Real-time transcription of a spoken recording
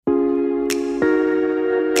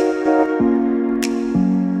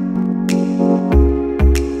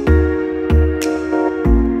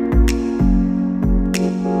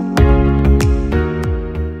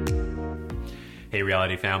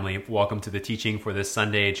everybody, family. Welcome to the teaching for this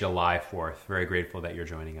Sunday, July 4th. Very grateful that you're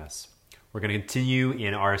joining us. We're going to continue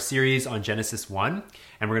in our series on Genesis 1,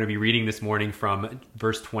 and we're going to be reading this morning from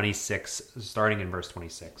verse 26, starting in verse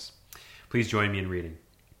 26. Please join me in reading.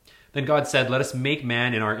 Then God said, "Let us make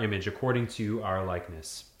man in our image, according to our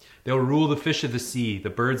likeness. They'll rule the fish of the sea, the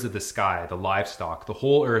birds of the sky, the livestock, the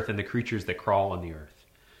whole earth, and the creatures that crawl on the earth."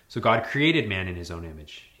 So God created man in his own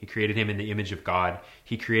image. He created him in the image of God.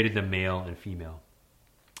 He created them male and female.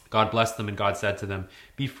 God blessed them, and God said to them,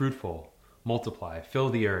 "Be fruitful, multiply, fill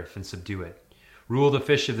the earth, and subdue it. Rule the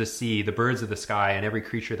fish of the sea, the birds of the sky, and every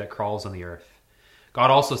creature that crawls on the earth."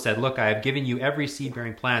 God also said, "Look, I have given you every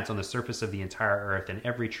seed-bearing plant on the surface of the entire earth, and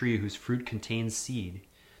every tree whose fruit contains seed.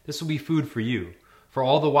 This will be food for you, for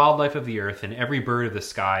all the wildlife of the earth, and every bird of the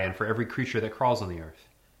sky, and for every creature that crawls on the earth,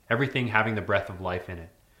 everything having the breath of life in it.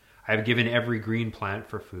 I have given every green plant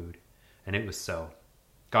for food." And it was so.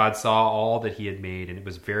 God saw all that he had made, and it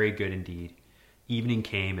was very good indeed. Evening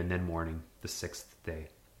came, and then morning, the sixth day.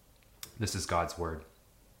 This is God's word.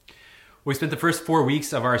 We spent the first 4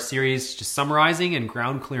 weeks of our series just summarizing and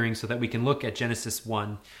ground clearing so that we can look at Genesis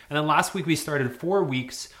 1. And then last week we started 4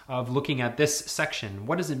 weeks of looking at this section.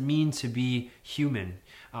 What does it mean to be human?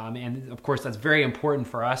 And of course, that's very important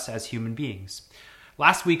for us as human beings.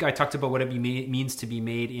 Last week, I talked about what it means to be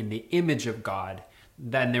made in the image of God.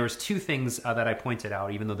 Then there was 2 things that I pointed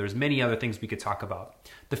out, even though there's many other things we could talk about.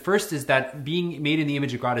 The first is that being made in the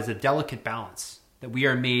image of God is a delicate balance, that we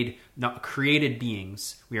are made, not created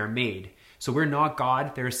beings, we are made. So we're not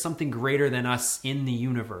God. There is something greater than us in the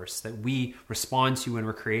universe that we respond to and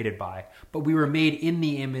were created by. But we were made in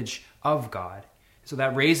the image of God. So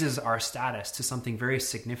that raises our status to something very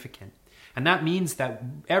significant. And that means that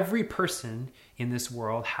every person in this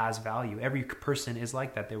world has value. Every person is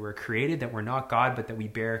like that. They were created, that we're not God, but that we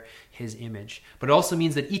bear his image. But it also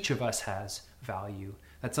means that each of us has value.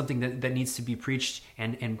 That's something that needs to be preached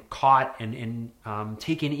and caught and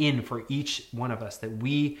taken in for each one of us, that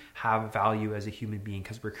we have value as a human being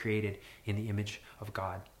because we're created in the image of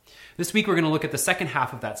God. This week we're going to look at the second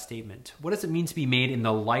half of that statement. What does it mean to be made in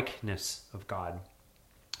the likeness of God?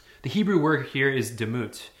 The Hebrew word here is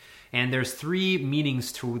demut. And there's 3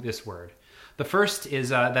 meanings to this word. The first is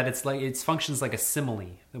that it functions like a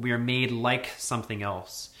simile, that we are made like something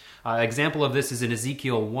else. Example of this is in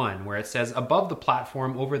Ezekiel 1, where it says, "Above the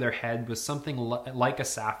platform over their head was something like a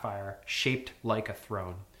sapphire, shaped like a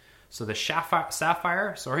throne." So the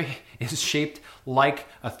sapphire is shaped like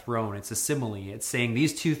a throne. It's a simile. It's saying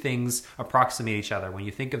these 2 things approximate each other. When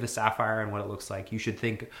you think of the sapphire and what it looks like, you should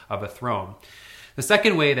think of a throne. The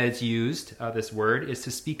second way that it's used, this word, is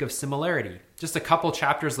to speak of similarity. Just a couple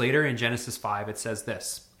chapters later in Genesis 5, it says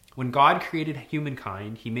this: "When God created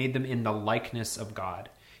humankind, he made them in the likeness of God.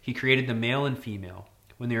 He created them male and female.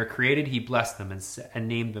 When they were created, he blessed them and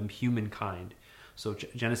named them humankind." So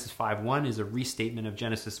Genesis 5:1 is a restatement of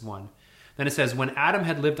Genesis 1. Then it says, "When Adam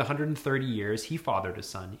had lived 130 years, he fathered a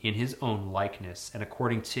son in his own likeness and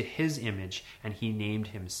according to his image, and he named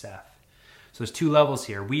him Seth." So there's 2 levels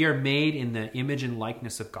here. We are made in the image and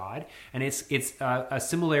likeness of God, and it's a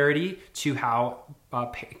similarity to how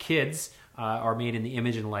kids are made in the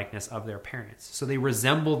image and likeness of their parents. So they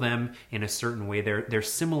resemble them in a certain way. They're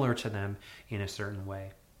similar to them in a certain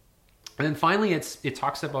way. And then finally, it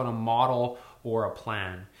talks about a model or a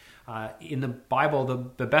plan. In the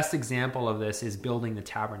Bible, the best example of this is building the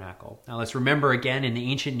tabernacle. Now let's remember again, in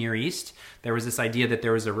the ancient Near East, there was this idea that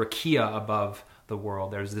there was a rakia above the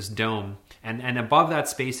world. There's this dome, and above that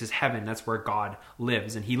space is heaven. That's where God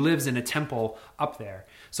lives, and he lives in a temple up there.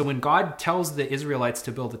 So when God tells the Israelites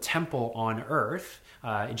to build a temple on earth,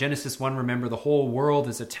 in Genesis 1, remember, the whole world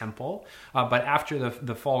is a temple, but after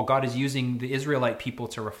the fall, God is using the Israelite people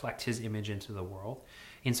to reflect his image into the world.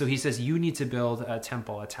 And so he says, you need to build a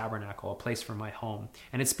temple, a tabernacle, a place for my home.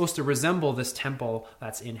 And it's supposed to resemble this temple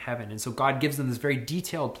that's in heaven. And so God gives them this very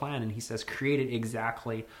detailed plan, and he says, create it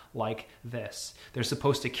exactly like this. They're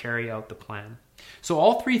supposed to carry out the plan. So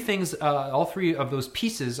all 3 things, all 3 of those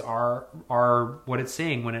pieces are what it's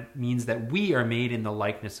saying when it means that we are made in the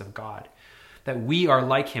likeness of God. That we are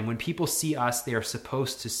like him. When people see us, they are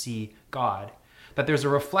supposed to see God. That there's a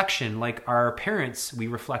reflection, like our parents, we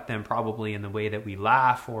reflect them probably in the way that we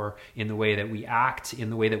laugh or in the way that we act, in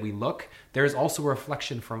the way that we look. There's also a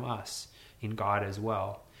reflection from us in God as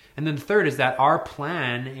well. And then the third is that our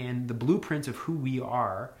plan and the blueprint of who we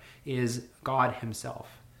are is God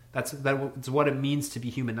himself. That's what it means to be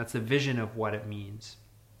human. That's the vision of what it means.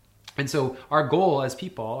 And so our goal as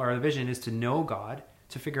people, our vision, is to know God,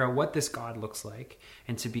 to figure out what this God looks like,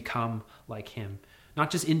 and to become like him. Not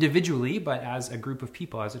just individually, but as a group of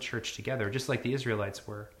people, as a church together, just like the Israelites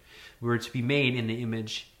were. We were to be made in the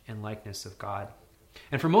image and likeness of God.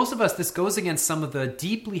 And for most of us, this goes against some of the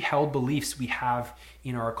deeply held beliefs we have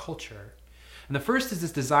in our culture. And the first is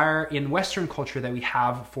this desire in Western culture that we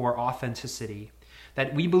have for authenticity.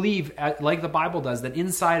 That we believe, like the Bible does, that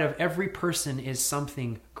inside of every person is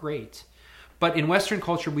something great. But in Western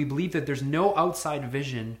culture, we believe that there's no outside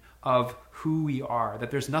vision of who we are, that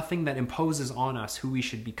there's nothing that imposes on us who we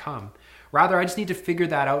should become. Rather, I just need to figure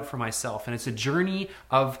that out for myself. And it's a journey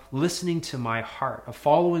of listening to my heart, of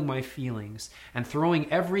following my feelings, and throwing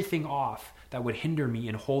everything off that would hinder me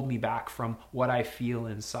and hold me back from what I feel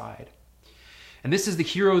inside. And this is the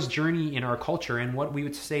hero's journey in our culture, and what we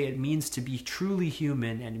would say it means to be truly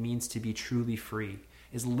human and it means to be truly free,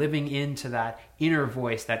 is living into that inner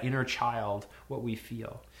voice, that inner child, what we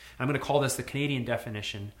feel. I'm going to call this the Canadian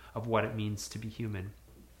definition of what it means to be human.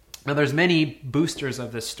 Now, there's many boosters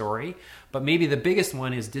of this story, but maybe the biggest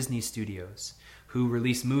one is Disney Studios, who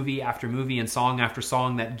release movie after movie and song after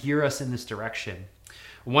song that gear us in this direction.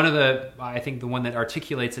 I think the one that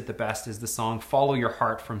articulates it the best is the song Follow Your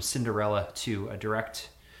Heart from Cinderella 2, a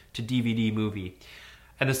direct-to-DVD movie.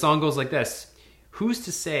 And the song goes like this: "Who's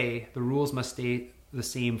to say the rules must stay the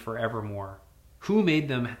same forevermore? Whoever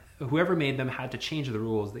made them had to change the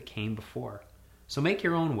rules that came before. So make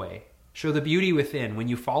your own way. Show the beauty within. When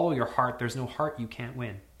you follow your heart, there's no heart you can't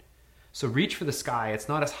win. So reach for the sky. It's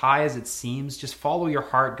not as high as it seems. Just follow your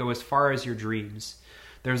heart. Go as far as your dreams.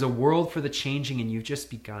 There's a world for the changing and you've just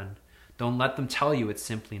begun. Don't let them tell you it's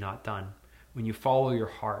simply not done. When you follow your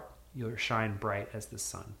heart, you'll shine bright as the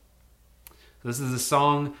sun." So this is a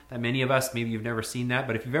song that many of us, maybe you've never seen that,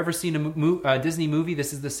 but if you've ever seen a Disney movie,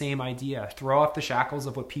 this is the same idea. Throw off the shackles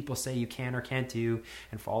of what people say you can or can't do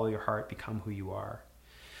and follow your heart, become who you are.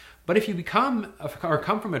 But if you come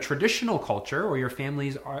from a traditional culture, or your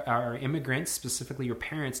families are immigrants, specifically your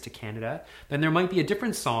parents, to Canada, then there might be a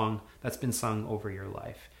different song that's been sung over your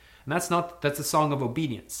life. And that's a song of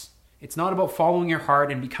obedience. It's not about following your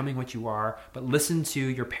heart and becoming what you are, but listen to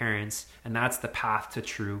your parents, and that's the path to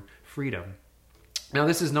true freedom. Now,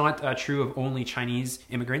 this is not true of only Chinese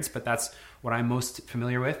immigrants, but that's what I'm most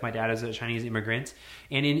familiar with. My dad is a Chinese immigrant.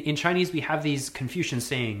 And in Chinese, we have these Confucian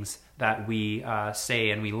sayings that we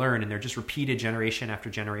say and we learn, and they're just repeated generation after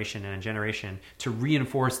generation and generation to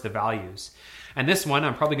reinforce the values. And this one,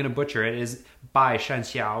 I'm probably going to butcher it, is Bai Shan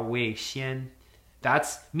Xiao Wei Xian. That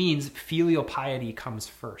means filial piety comes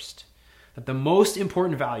first. That the most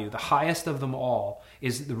important value, the highest of them all,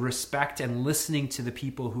 is the respect and listening to the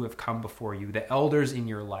people who have come before you, the elders in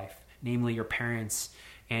your life, namely your parents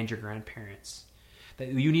and your grandparents. That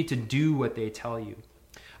you need to do what they tell you.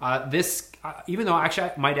 Even though actually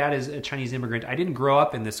my dad is a Chinese immigrant, I didn't grow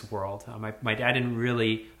up in this world. My dad didn't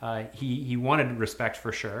really, he wanted respect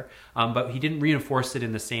for sure, but he didn't reinforce it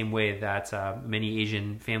in the same way that many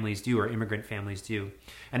Asian families do, or immigrant families do.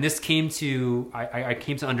 And this I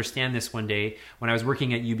came to understand this one day when I was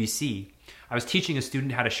working at UBC. I was teaching a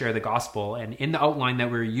student how to share the gospel, and in the outline that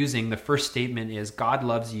we were using, the first statement is, "God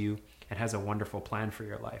loves you and has a wonderful plan for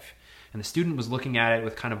your life." And the student was looking at it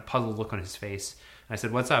with kind of a puzzled look on his face. I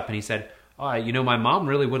said, "What's up?" And he said, my mom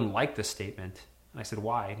really wouldn't like this statement." And I said,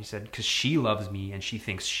 "Why?" And he said, "Because she loves me and she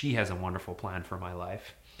thinks she has a wonderful plan for my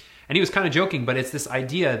life." And he was kind of joking, but it's this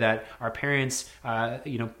idea that our parents,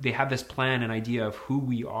 they have this plan and idea of who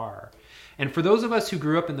we are. And for those of us who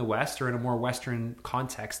grew up in the West or in a more Western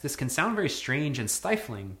context, this can sound very strange and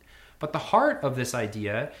stifling. But the heart of this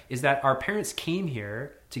idea is that our parents came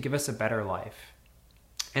here to give us a better life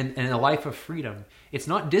and a life of freedom. It's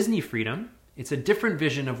not Disney freedom. It's a different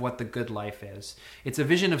vision of what the good life is. It's a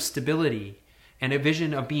vision of stability and a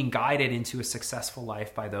vision of being guided into a successful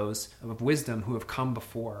life by those of wisdom who have come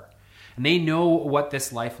before. And they know what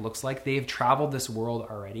this life looks like. They have traveled this world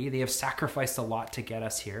already. They have sacrificed a lot to get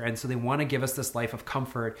us here. And so they want to give us this life of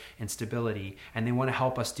comfort and stability, and they want to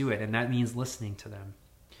help us do it. And that means listening to them.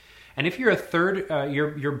 And if you're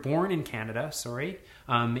you're born in Canada,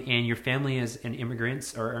 and your family is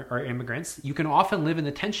immigrants, you can often live in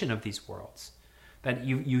the tension of these worlds. That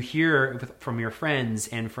you hear from your friends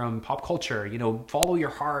and from pop culture, follow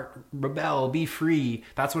your heart, rebel, be free.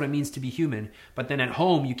 That's what it means to be human. But then at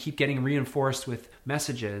home, you keep getting reinforced with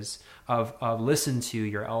messages of listen to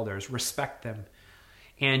your elders, respect them.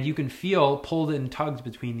 And you can feel pulled and tugged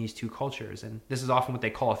between these two cultures. And this is often what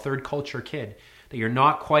they call a third culture kid, that you're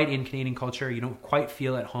not quite in Canadian culture, you don't quite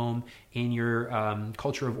feel at home in your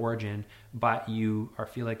culture of origin, but you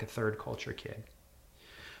feel like a third culture kid.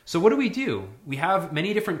 So what do? We have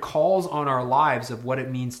many different calls on our lives of what it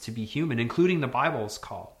means to be human, including the Bible's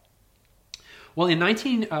call. Well, in the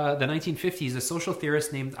 1950s, a social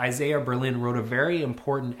theorist named Isaiah Berlin wrote a very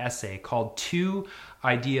important essay called Two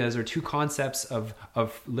Ideas or Two Concepts of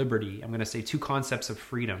Liberty. I'm going to say Two Concepts of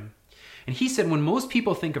Freedom. And he said when most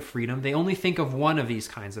people think of freedom, they only think of one of these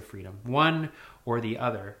kinds of freedom, one or the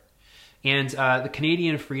other. And the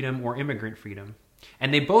Canadian freedom or immigrant freedom.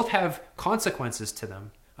 And they both have consequences to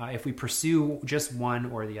them if we pursue just one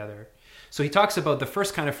or the other. So he talks about the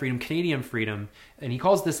first kind of freedom, Canadian freedom, and he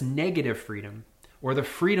calls this negative freedom, or the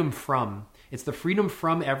freedom from. It's the freedom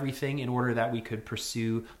from everything in order that we could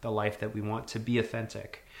pursue the life that we want, to be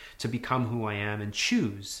authentic, to become who I am and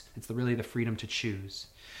choose. It's really the freedom to choose.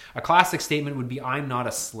 A classic statement would be, I'm not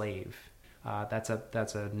a slave. That's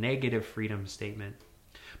a negative freedom statement.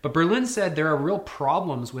 But Berlin said there are real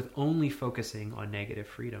problems with only focusing on negative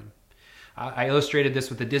freedom. I illustrated this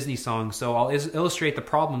with the Disney song, so I'll illustrate the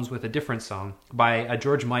problems with a different song by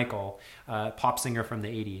George Michael, pop singer from the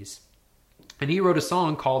 80s. And he wrote a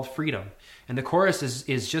song called Freedom. And the chorus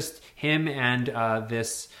is just him and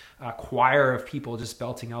this choir of people just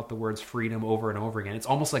belting out the words freedom over and over again. It's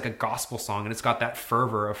almost like a gospel song, and it's got that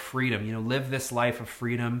fervor of freedom. You know, live this life of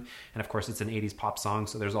freedom. And of course, it's an 80s pop song,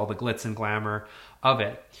 so there's all the glitz and glamour of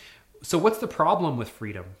it. So what's the problem with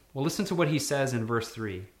freedom? Well, listen to what he says in verse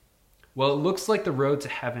 3. Well, it looks like the road to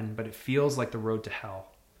heaven, but it feels like the road to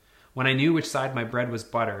hell. When I knew which side my bread was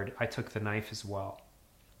buttered, I took the knife as well.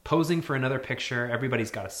 Posing for another picture,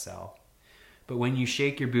 everybody's got to sell. But when you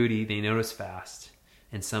shake your booty, they notice fast,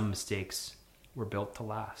 and some mistakes were built to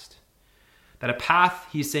last. That a path,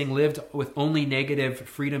 he's saying, lived with only negative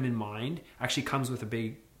freedom in mind actually comes with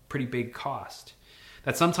a pretty big cost.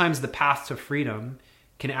 That sometimes the path to freedom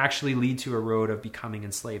can actually lead to a road of becoming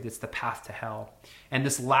enslaved. It's the path to hell. And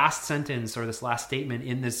this last sentence or this last statement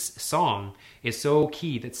in this song is so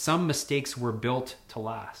key, that some mistakes were built to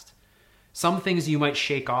last. Some things you might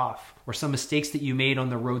shake off, or some mistakes that you made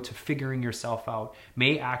on the road to figuring yourself out,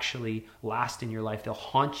 may actually last in your life. They'll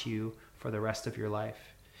haunt you for the rest of your life.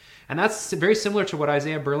 And that's very similar to what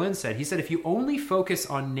Isaiah Berlin said. He said, if you only focus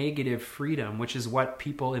on negative freedom, which is what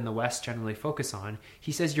people in the West generally focus on,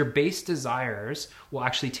 he says your base desires will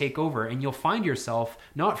actually take over, and you'll find yourself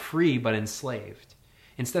not free, but enslaved.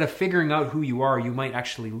 Instead of figuring out who you are, you might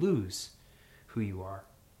actually lose who you are.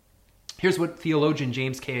 Here's what theologian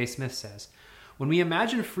James K.A. Smith says. When we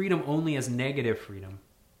imagine freedom only as negative freedom,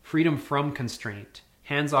 freedom from constraint,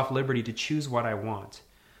 hands-off liberty to choose what I want,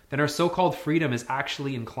 then our so-called freedom is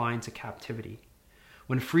actually inclined to captivity.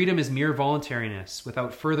 When freedom is mere voluntariness,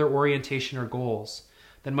 without further orientation or goals,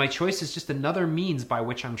 then my choice is just another means by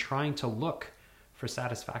which I'm trying to look for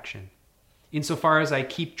satisfaction. Insofar as I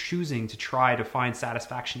keep choosing to try to find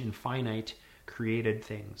satisfaction in finite, created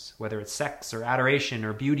things, whether it's sex or adoration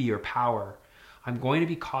or beauty or power, I'm going to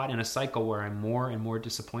be caught in a cycle where I'm more and more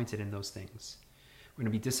disappointed in those things. We're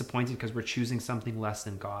going to be disappointed because we're choosing something less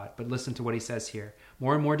than God. But listen to what he says here.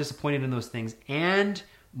 More and more disappointed in those things, and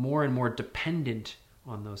more dependent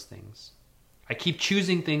on those things. I keep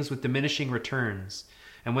choosing things with diminishing returns.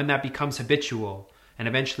 And when that becomes habitual and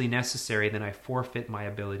eventually necessary, then I forfeit my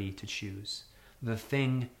ability to choose. The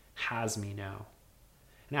thing has me now.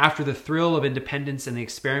 And after the thrill of independence and the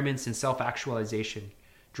experiments in self-actualization,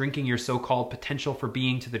 drinking your so-called potential for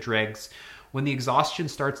being to the dregs, when the exhaustion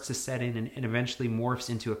starts to set in and eventually morphs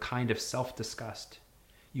into a kind of self-disgust,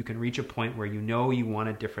 you can reach a point where you know you want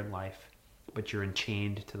a different life, but you're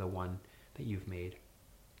enchained to the one that you've made.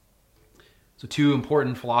 So two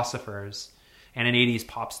important philosophers and an 80s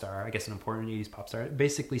pop star, I guess an important 80s pop star,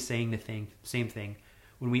 basically saying the same thing.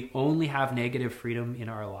 When we only have negative freedom in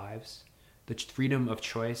our lives, the freedom of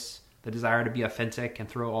choice, the desire to be authentic and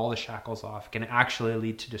throw all the shackles off, can actually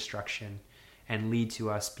lead to destruction and lead to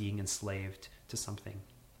us being enslaved to something.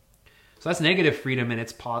 So that's negative freedom and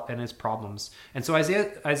its problems. And so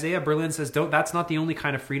Isaiah Berlin says, that's not the only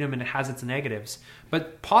kind of freedom, and it has its negatives.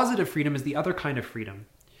 But positive freedom is the other kind of freedom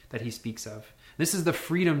that he speaks of. This is the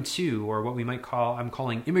freedom too, or what we might call, I'm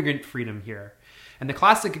calling immigrant freedom here. And the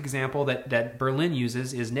classic example that Berlin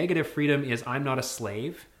uses is negative freedom is I'm not a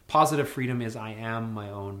slave. Positive freedom is I am my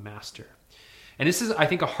own master. And this is, I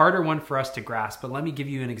think, a harder one for us to grasp, but let me give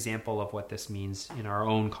you an example of what this means in our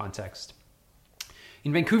own context.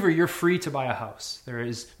 In Vancouver, you're free to buy a house. There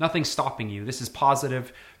is nothing stopping you. This is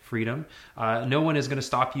positive freedom. No one is going to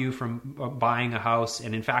stop you from buying a house.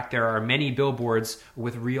 And in fact, there are many billboards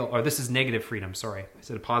with this is negative freedom. Sorry, I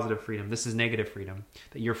said positive freedom. This is negative freedom,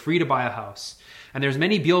 that you're free to buy a house. And there's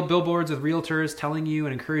many billboards with realtors telling you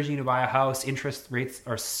and encouraging you to buy a house. Interest rates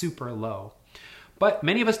are super low. But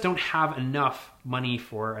many of us don't have enough money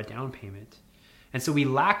for a down payment. And so we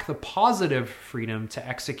lack the positive freedom to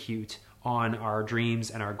execute on our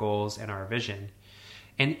dreams and our goals and our vision.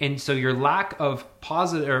 And so your lack of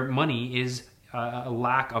positive or money is a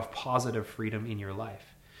lack of positive freedom in your life.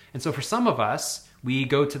 And so for some of us, we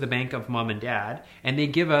go to the bank of mom and dad and they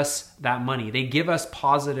give us that money. They give us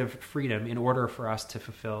positive freedom in order for us to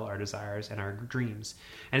fulfill our desires and our dreams.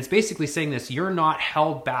 And it's basically saying this: you're not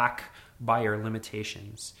held back by your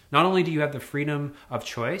limitations. Not only do you have the freedom of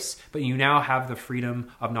choice, but you now have the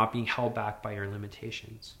freedom of not being held back by your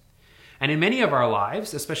limitations. And in many of our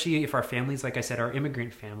lives, especially if our families, like I said, are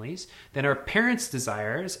immigrant families, then our parents'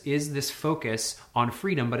 desires is this focus on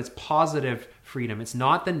freedom, but it's positive freedom. It's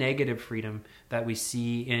not the negative freedom that we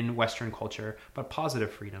see in Western culture, but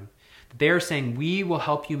positive freedom. They're saying, we will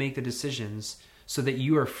help you make the decisions so that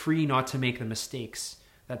you are free not to make the mistakes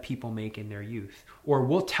that people make in their youth. Or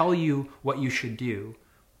we'll tell you what you should do,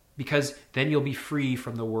 because then you'll be free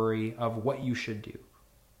from the worry of what you should do.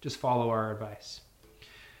 Just follow our advice.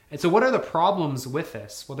 And so what are the problems with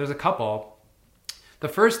this? Well, there's a couple. The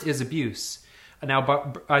first is abuse.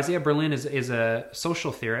 Now, Isaiah Berlin is a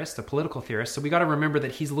social theorist, a political theorist, so we got to remember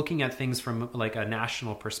that he's looking at things from like a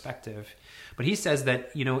national perspective. But he says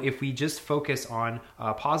that, if we just focus on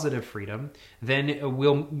positive freedom, then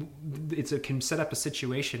it can set up a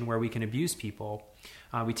situation where we can abuse people.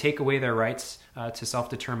 We take away their rights to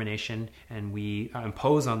self-determination, and we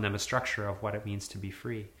impose on them a structure of what it means to be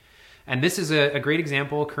free. And this is a great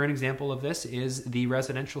example, current example of this is the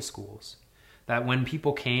residential schools. That when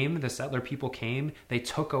people came, the settler people came, they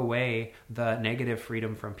took away the negative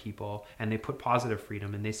freedom from people and they put positive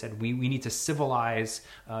freedom. And they said, we need to civilize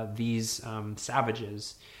these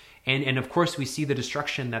savages. And of course, we see the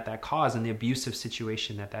destruction that caused and the abusive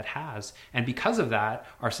situation that has. And because of that,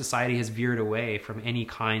 our society has veered away from any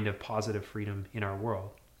kind of positive freedom in our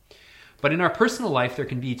world. But in our personal life, there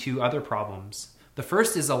can be two other problems. The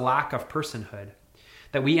first is a lack of personhood,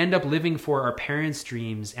 that we end up living for our parents'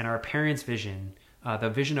 dreams and our parents' vision, the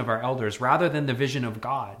vision of our elders, rather than the vision of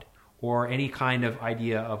God or any kind of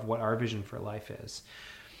idea of what our vision for life is.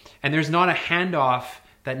 And there's not a handoff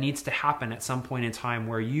that needs to happen at some point in time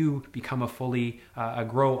where you become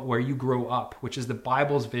where you grow up, which is the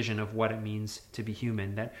Bible's vision of what it means to be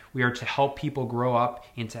human, that we are to help people grow up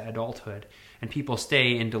into adulthood. And people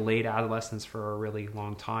stay in delayed adolescence for a really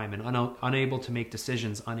long time and unable to make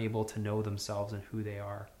decisions, unable to know themselves and who they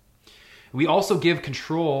are. We can also give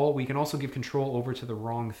control over to the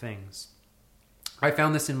wrong things. I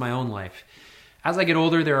found this in my own life. As I get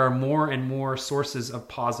older, there are more and more sources of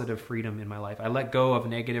positive freedom in my life. I let go of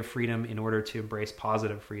negative freedom in order to embrace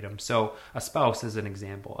positive freedom. So a spouse is an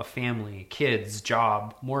example, a family, kids,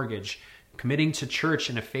 job, mortgage, committing to church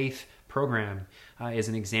and a faith program is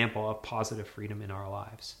an example of positive freedom in our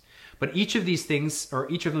lives. But each of these things, or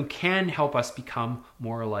each of them, can help us become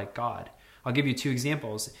more like God. I'll give you two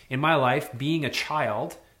examples. In my life, being a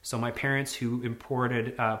child, so my parents who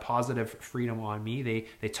imported positive freedom on me,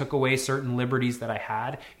 they took away certain liberties that I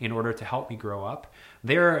had in order to help me grow up.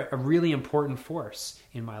 They're a really important force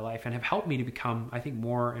in my life and have helped me to become, I think,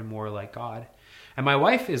 more and more like God. And my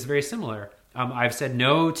wife is very similar. I've said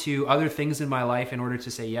no to other things in my life in order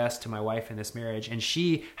to say yes to my wife in this marriage. And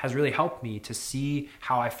she has really helped me to see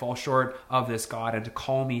how I fall short of this God and to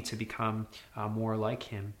call me to become more like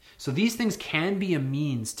him. So these things can be a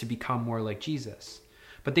means to become more like Jesus,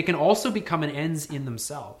 but they can also become an ends in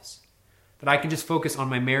themselves. That I can just focus on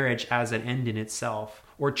my marriage as an end in itself,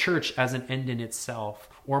 or church as an end in itself,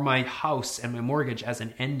 or my house and my mortgage as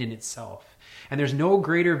an end in itself. And there's no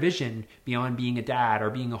greater vision beyond being a dad or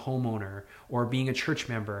being a homeowner or being a church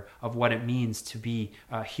member of what it means to be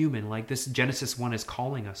human, like this Genesis 1 is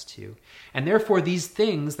calling us to. And therefore, these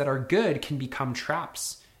things that are good can become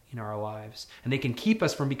traps in our lives. And they can keep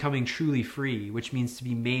us from becoming truly free, which means to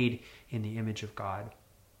be made in the image of God.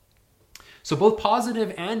 So both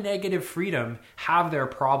positive and negative freedom have their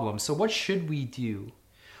problems. So what should we do?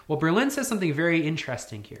 Well, Berlin says something very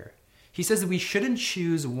interesting here. He says that we shouldn't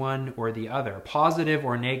choose one or the other, positive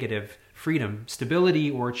or negative freedom,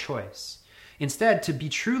 stability or choice. Instead, to be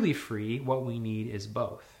truly free, what we need is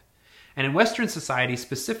both. And in Western society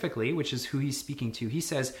specifically, which is who he's speaking to, he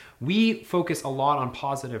says we focus a lot on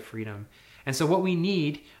positive freedom. And so what we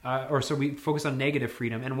need, so we focus on negative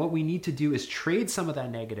freedom, and what we need to do is trade some of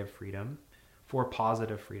that negative freedom for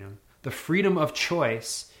positive freedom, the freedom of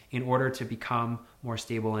choice in order to become more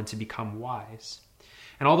stable and to become wise.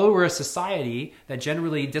 And although we're a society that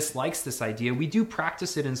generally dislikes this idea, we do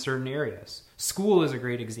practice it in certain areas. School is a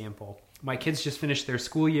great example. My kids just finished their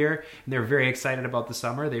school year and they're very excited about the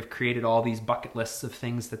summer. They've created all these bucket lists of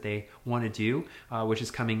things that they want to do, which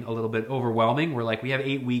is coming a little bit overwhelming. We're like, we have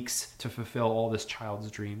 8 weeks to fulfill all this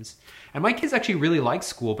child's dreams. And my kids actually really like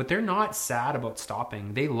school, but they're not sad about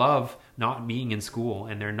stopping. They love not being in school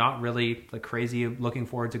and they're not really like crazy looking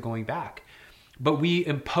forward to going back. But we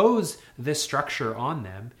impose this structure on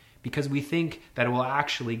them because we think that it will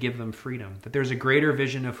actually give them freedom, that there's a greater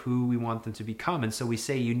vision of who we want them to become. And so we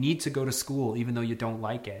say you need to go to school even though you don't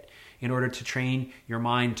like it, in order to train your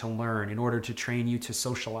mind to learn, in order to train you to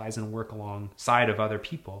socialize and work alongside of other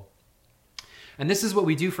people. And this is what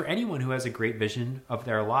we do for anyone who has a great vision of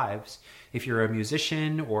their lives. If you're a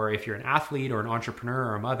musician or if you're an athlete or an entrepreneur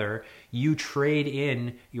or a mother, you trade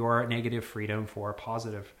in your negative freedom for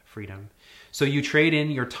positive freedom. So you trade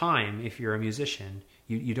in your time if you're a musician.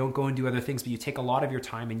 You don't go and do other things, but you take a lot of your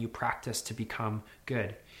time and you practice to become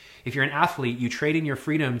good. If you're an athlete, you trade in your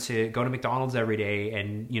freedom to go to McDonald's every day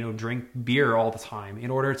and, drink beer all the time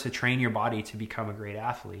in order to train your body to become a great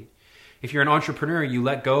athlete. If you're an entrepreneur, you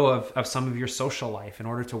let go of some of your social life in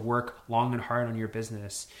order to work long and hard on your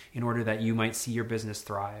business in order that you might see your business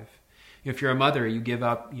thrive. If you're a mother, you give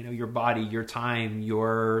up, your body, your time,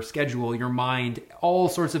 your schedule, your mind, all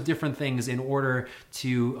sorts of different things in order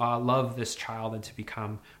to love this child and to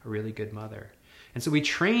become a really good mother. And so we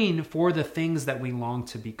train for the things that we long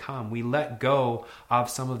to become. We let go of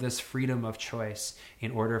some of this freedom of choice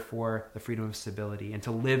in order for the freedom of stability and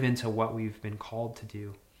to live into what we've been called to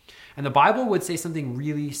do. And the Bible would say something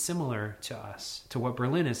really similar to us, to what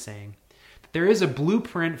Berlin is saying. There is a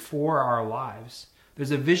blueprint for our lives.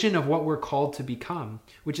 There's a vision of what we're called to become,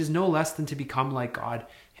 which is no less than to become like God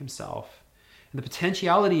himself. And the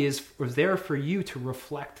potentiality is there for you to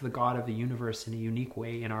reflect the God of the universe in a unique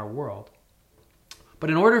way in our world. But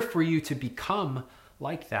in order for you to become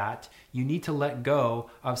like that, you need to let go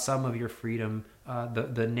of some of your freedom,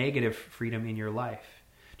 the negative freedom in your life.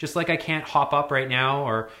 Just like I can't hop up right now,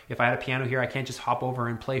 or if I had a piano here, I can't just hop over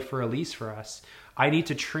and play for Elise for us. We need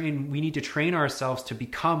to train ourselves to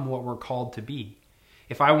become what we're called to be.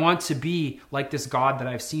 If I want to be like this God that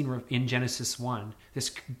I've seen in Genesis 1,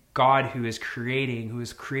 this God who is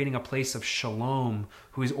creating a place of shalom,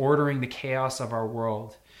 who is ordering the chaos of our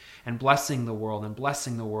world and blessing the world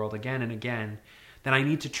again and again, then I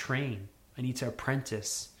need to train. I need to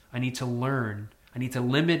apprentice. I need to learn. I need to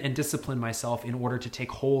limit and discipline myself in order to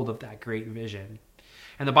take hold of that great vision.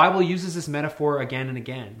 And the Bible uses this metaphor again and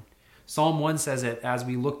again. Psalm 1 says it, as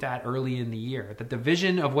we looked at early in the year, that the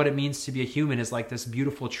vision of what it means to be a human is like this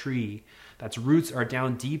beautiful tree that's roots are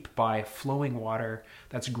down deep by flowing water,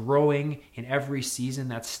 that's growing in every season,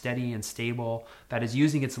 that's steady and stable, that is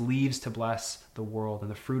using its leaves to bless the world,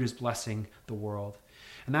 and the fruit is blessing the world.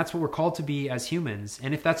 And that's what we're called to be as humans.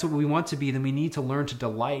 And if that's what we want to be, then we need to learn to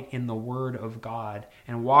delight in the Word of God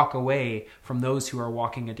and walk away from those who are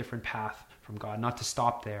walking a different path from God, not to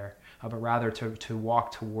stop there, but rather to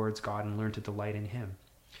walk towards God and learn to delight in Him.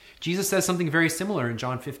 Jesus says something very similar in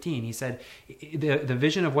John 15. He said, the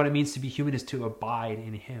vision of what it means to be human is to abide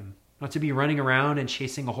in Him. Not to be running around and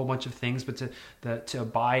chasing a whole bunch of things, but to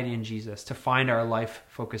abide in Jesus, to find our life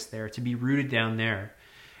focus there, to be rooted down there.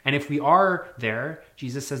 And if we are there,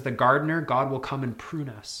 Jesus says the gardener, God will come and prune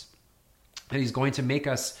us. And He's going to make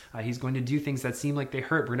us, He's going to do things that seem like they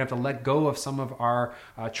hurt. We're going to have to let go of some of our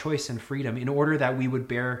choice and freedom in order that we would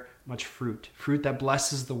bear much fruit that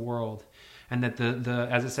blesses the world. And that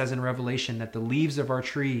as it says in Revelation, that the leaves of our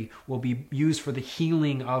tree will be used for the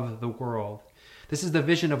healing of the world. This is the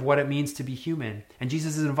vision of what it means to be human. And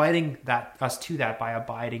Jesus is inviting us to that by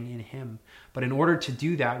abiding in Him. But in order to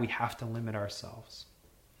do that, we have to limit ourselves.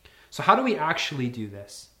 So how do we actually do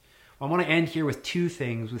this? Well, I want to end here with two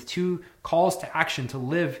things, with two calls to action to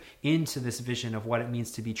live into this vision of what it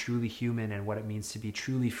means to be truly human and what it means to be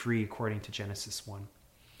truly free according to Genesis 1.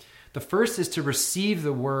 The first is to receive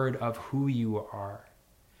the word of who you are.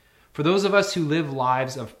 For those of us who live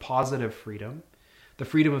lives of positive freedom, the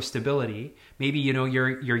freedom of stability, maybe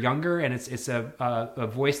you're younger and it's a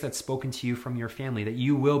voice that's spoken to you from your family that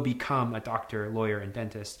you will become a doctor, lawyer, and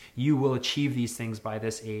dentist. You will achieve these things by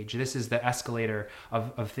this age. This is the escalator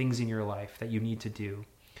of things in your life that you need to do.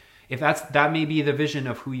 If that may be the vision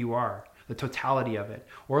of who you are, the totality of it.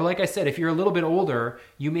 Or like I said, if you're a little bit older,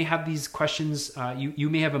 you may have these questions, you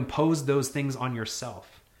may have imposed those things on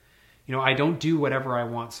yourself. I don't do whatever I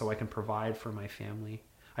want so I can provide for my family.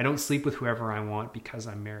 I don't sleep with whoever I want because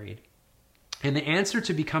I'm married. And the answer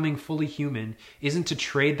to becoming fully human isn't to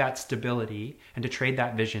trade that stability and to trade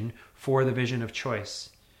that vision for the vision of choice.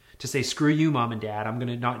 To say, screw you, mom and dad, I'm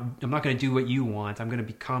not going to do what you want. I'm going to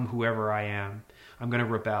become whoever I am. I'm going to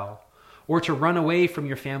rebel. or to run away from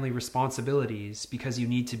your family responsibilities because you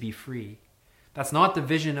need to be free. That's not the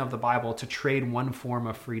vision of the Bible, to trade one form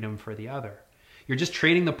of freedom for the other. You're just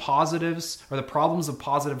trading the positives or the problems of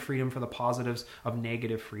positive freedom for the positives of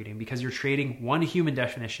negative freedom, because you're trading one human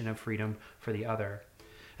definition of freedom for the other.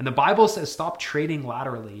 And the Bible says stop trading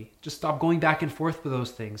laterally. Just stop going back and forth with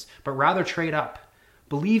those things, but rather trade up.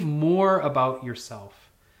 Believe more about yourself,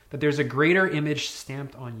 that there's a greater image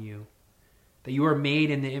stamped on you, that you are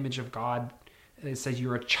made in the image of God. It says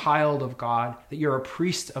you're a child of God, that you're a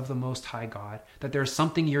priest of the Most High God, that there's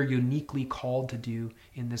something you're uniquely called to do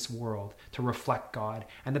in this world, to reflect God,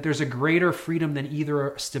 and that there's a greater freedom than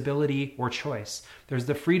either stability or choice. There's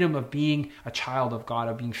the freedom of being a child of God,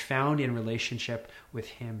 of being found in relationship with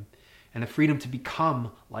Him, and the freedom to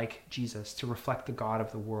become like Jesus, to reflect the God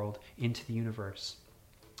of the world into the universe.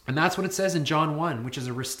 And that's what it says in John 1, which is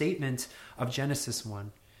a restatement of Genesis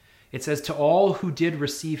 1. It says, "To all who did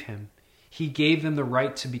receive Him, He gave them the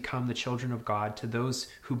right to become the children of God, to those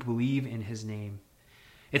who believe in His name."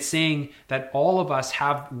 It's saying that all of us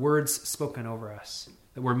have words spoken over us,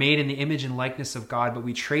 that we're made in the image and likeness of God, but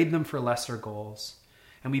we trade them for lesser goals,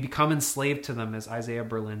 and we become enslaved to them, as Isaiah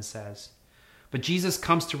Berlin says. But Jesus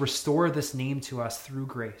comes to restore this name to us through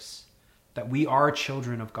grace, that we are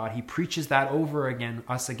children of God. He preaches that over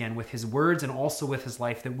us again with His words and also with His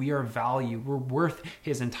life, that we are valued, we're worth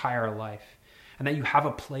His entire life, and that you have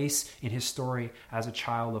a place in His story as a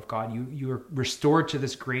child of God. You are restored to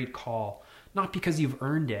this great call, not because you've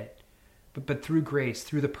earned it, but through grace,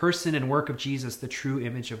 through the person and work of Jesus, the true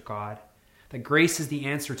image of God. That grace is the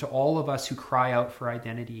answer to all of us who cry out for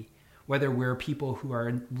identity, whether we're people who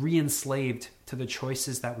are re-enslaved to the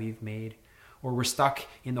choices that we've made, or we're stuck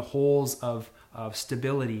in the holes of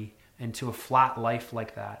stability and to a flat life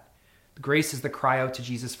like that. Grace is the cry out to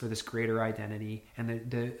Jesus for this greater identity, and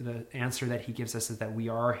the answer that He gives us is that we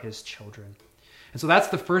are His children. And so that's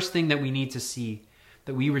the first thing that we need to see,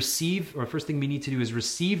 that we receive, or first thing we need to do is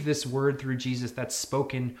receive this word through Jesus that's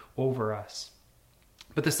spoken over us.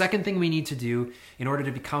 But the second thing we need to do in order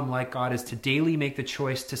to become like God is to daily make the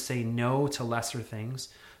choice to say no to lesser things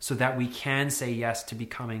so that we can say yes to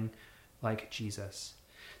becoming like Jesus.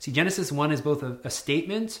 See, Genesis 1 is both a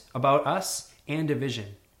statement about us and a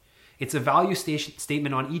vision. It's a value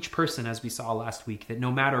statement on each person, as we saw last week, that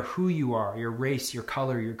no matter who you are, your race, your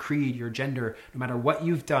color, your creed, your gender, no matter what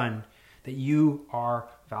you've done, that you are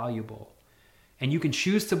valuable. And you can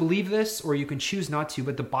choose to believe this or you can choose not to,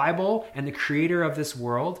 but the Bible and the creator of this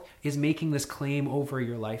world is making this claim over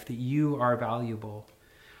your life that you are valuable.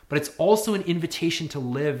 But it's also an invitation to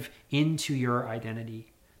live into your identity,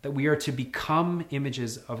 that we are to become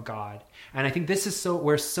images of God. And I think this is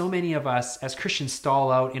where so many of us as Christians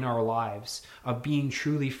stall out in our lives of being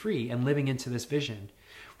truly free and living into this vision.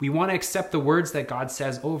 We want to accept the words that God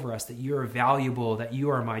says over us, that you are valuable, that you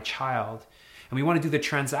are my child. And we want to do the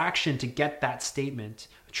transaction to get that statement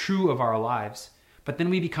true of our lives. But then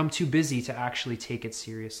we become too busy to actually take it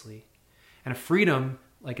seriously. And freedom,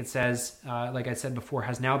 like it says, like I said before,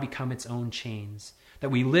 has now become its own chains. That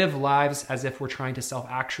we live lives as if we're trying to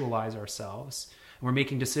self-actualize ourselves. And we're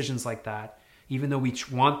making decisions like that, even though we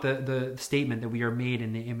want the statement that we are made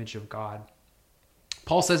in the image of God.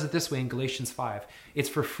 Paul says it this way in Galatians 5. It's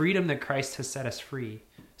for freedom that Christ has set us free.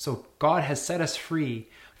 So God has set us free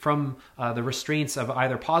from the restraints of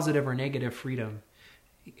either positive or negative freedom.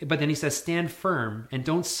 But then he says, stand firm and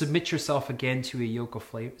don't submit yourself again to a yoke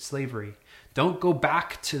of slavery. Don't go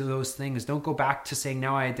back to those things. Don't go back to saying,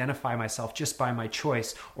 now I identify myself just by my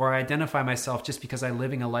choice, or I identify myself just because I'm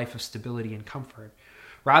living a life of stability and comfort.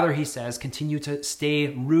 Rather, he says, continue to stay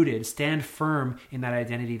rooted, stand firm in that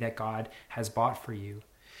identity that God has bought for you.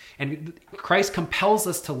 And Christ compels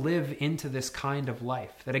us to live into this kind of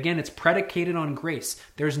life. That again, it's predicated on grace.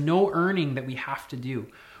 There's no earning that we have to do.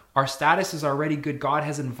 Our status is already good. God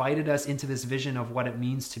has invited us into this vision of what it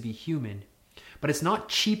means to be human. But it's not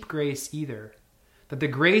cheap grace either. That the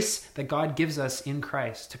grace that God gives us in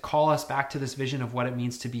Christ to call us back to this vision of what it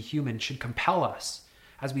means to be human should compel us,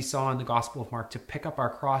 as we saw in the Gospel of Mark, to pick up our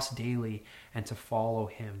cross daily and to follow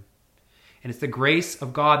Him. And it's the grace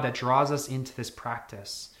of God that draws us into this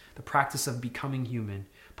practice, the practice of becoming human,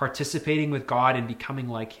 participating with God and becoming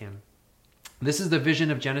like Him. This is the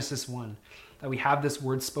vision of Genesis 1, that we have this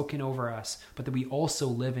word spoken over us, but that we also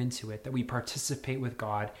live into it, that we participate with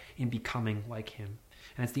God in becoming like Him.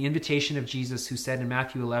 And it's the invitation of Jesus, who said in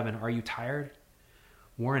Matthew 11, are you tired,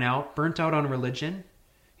 worn out, burnt out on religion?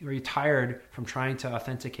 Are you tired from trying to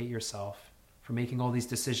authenticate yourself, from making all these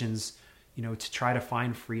decisions, to try to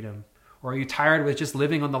find freedom? Or are you tired with just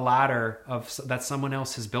living on the ladder that someone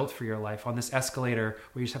else has built for your life, on this escalator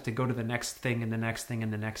where you just have to go to the next thing and the next thing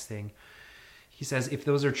and the next thing? He says, if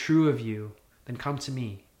those are true of you, then come to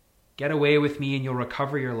me. Get away with me and you'll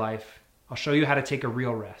recover your life. I'll show you how to take a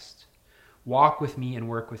real rest. Walk with me and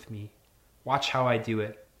work with me. Watch how I do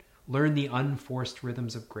it. Learn the unforced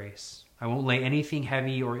rhythms of grace. I won't lay anything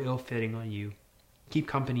heavy or ill-fitting on you. Keep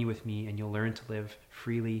company with me and you'll learn to live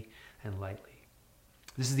freely and lightly.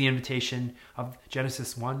 This is the invitation of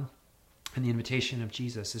Genesis 1, and the invitation of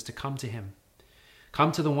Jesus is to come to him.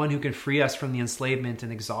 Come to the one who can free us from the enslavement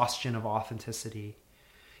and exhaustion of authenticity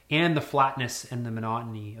and the flatness and the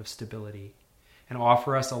monotony of stability, and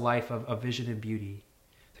offer us a life of vision and beauty.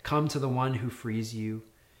 To come to the one who frees you,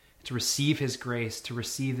 to receive his grace, to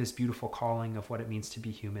receive this beautiful calling of what it means to be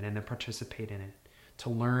human, and then participate in it, to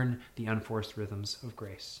learn the unforced rhythms of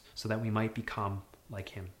grace so that we might become like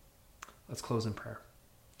him. Let's close in prayer.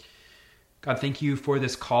 God, thank you for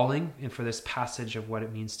this calling and for this passage of what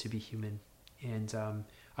it means to be human. And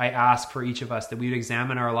I ask for each of us that we would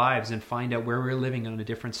examine our lives and find out where we're living on a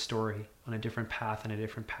different story, on a different path and a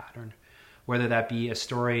different pattern. Whether that be a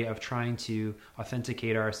story of trying to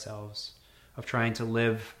authenticate ourselves, of trying to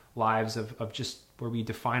live lives of just where we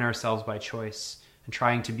define ourselves by choice and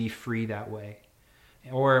trying to be free that way.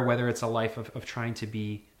 Or whether it's a life of trying to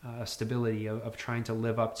be stability, of trying to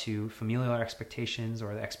live up to familial expectations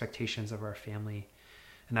or the expectations of our family.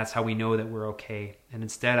 And that's how we know that we're okay. And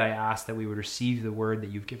instead, I ask that we would receive the word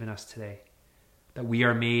that you've given us today, that we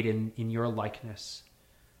are made in your likeness,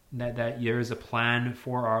 that there is a plan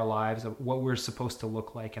for our lives of what we're supposed to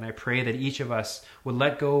look like. And I pray that each of us would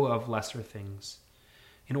let go of lesser things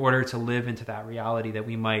in order to live into that reality, that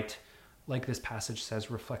we might, like this passage says,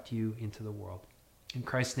 reflect you into the world. In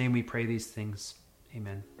Christ's name we pray these things.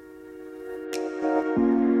 Amen.